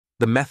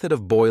The method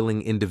of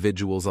boiling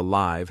individuals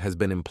alive has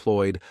been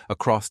employed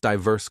across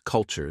diverse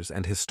cultures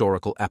and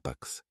historical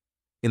epochs.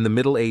 In the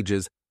Middle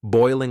Ages,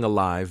 boiling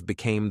alive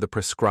became the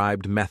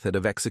prescribed method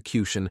of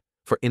execution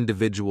for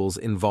individuals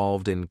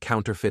involved in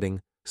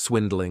counterfeiting,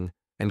 swindling,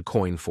 and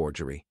coin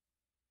forgery.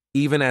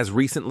 Even as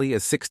recently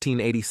as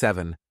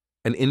 1687,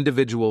 an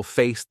individual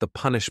faced the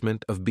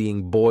punishment of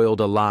being boiled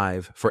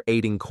alive for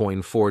aiding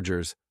coin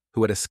forgers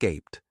who had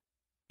escaped.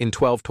 In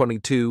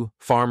 1222,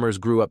 farmers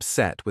grew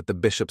upset with the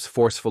bishop's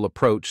forceful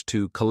approach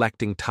to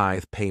collecting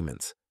tithe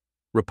payments.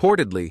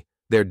 Reportedly,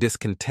 their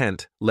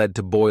discontent led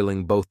to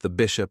boiling both the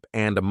bishop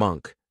and a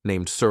monk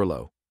named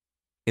Serlo.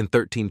 In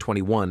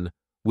 1321,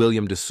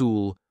 William de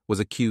Soule was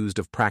accused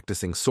of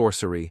practicing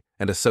sorcery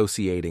and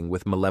associating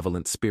with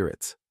malevolent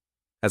spirits.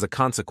 As a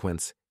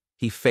consequence,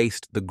 he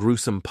faced the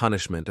gruesome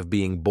punishment of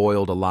being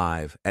boiled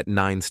alive at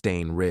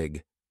Nine-Stane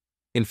Rig.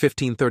 In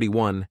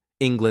 1531,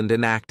 England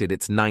enacted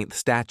its 9th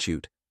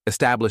statute,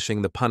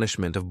 establishing the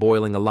punishment of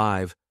boiling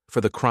alive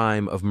for the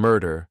crime of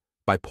murder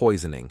by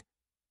poisoning.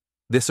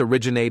 This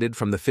originated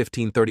from the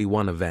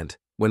 1531 event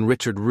when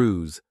Richard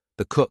Roos,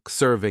 the cook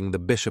serving the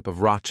Bishop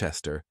of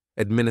Rochester,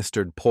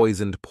 administered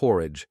poisoned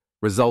porridge,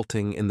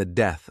 resulting in the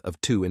death of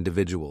 2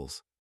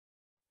 individuals.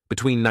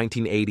 Between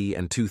 1980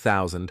 and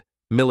 2000,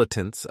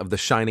 militants of the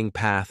Shining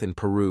Path in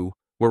Peru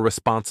were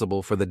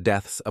responsible for the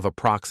deaths of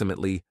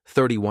approximately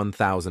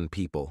 31,000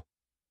 people.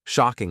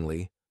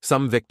 Shockingly,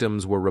 some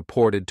victims were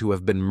reported to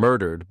have been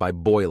murdered by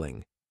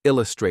boiling,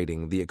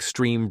 illustrating the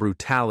extreme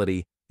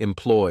brutality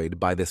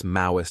employed by this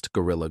Maoist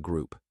guerrilla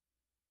group.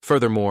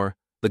 Furthermore,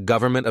 the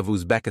government of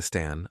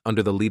Uzbekistan,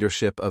 under the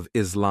leadership of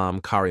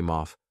Islam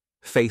Karimov,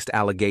 faced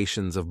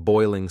allegations of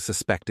boiling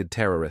suspected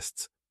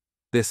terrorists.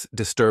 This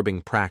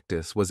disturbing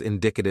practice was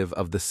indicative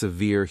of the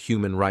severe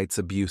human rights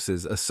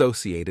abuses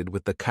associated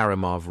with the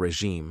Karimov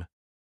regime.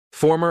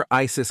 Former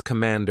ISIS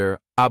commander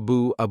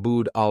Abu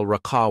Abud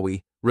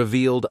al-Raqawi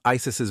revealed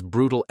ISIS's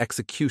brutal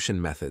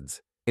execution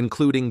methods,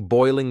 including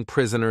boiling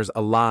prisoners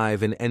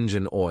alive in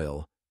engine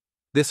oil.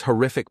 This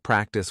horrific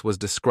practice was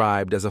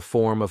described as a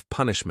form of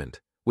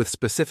punishment, with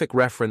specific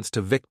reference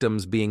to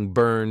victims being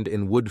burned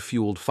in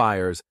wood-fueled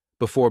fires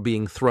before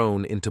being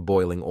thrown into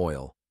boiling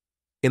oil.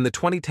 In the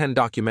 2010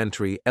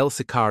 documentary El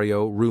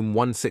Sicario, Room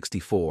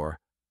 164,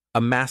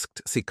 a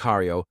masked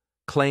sicario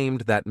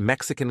claimed that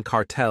Mexican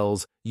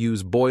cartels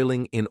use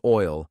boiling in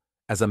oil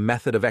as a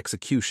method of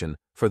execution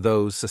for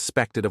those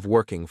suspected of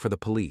working for the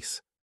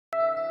police.